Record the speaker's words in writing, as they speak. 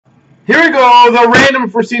Here we go. The random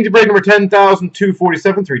for C&C break number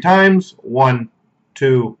 10,247. 3 times. 1,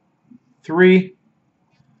 2, 3.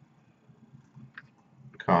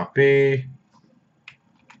 Copy.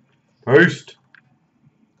 Paste.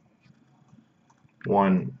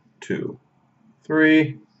 1, 2,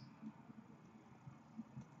 3.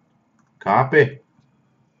 Copy.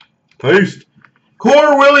 Paste.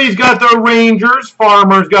 Core Willie's got the Rangers.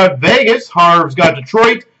 Farmer's got Vegas. Harv's got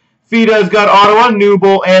Detroit. Fida's got Ottawa.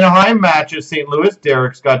 Newble, Anaheim. Matches St. Louis.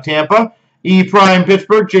 Derek's got Tampa. E Prime,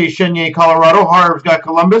 Pittsburgh. Jay Chenier, Colorado. Harv's got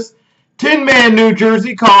Columbus. Tin Man, New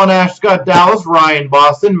Jersey. Colin Ash's got Dallas. Ryan,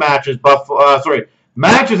 Boston. Matches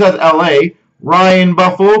Matches has LA. Ryan,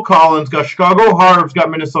 Buffalo. Colin's got Chicago. Harv's got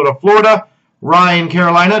Minnesota, Florida. Ryan,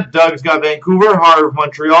 Carolina. Doug's got Vancouver. Harv,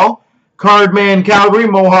 Montreal. Cardman, Calgary.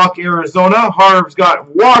 Mohawk, Arizona. Harv's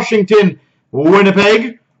got Washington,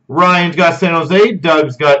 Winnipeg. Ryan's got San Jose.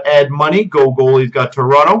 Doug's got Ed Money. Go Goalie's got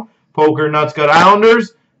Toronto. Poker Nuts got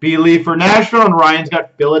Islanders. B. Lee for Nashville. And Ryan's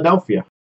got Philadelphia.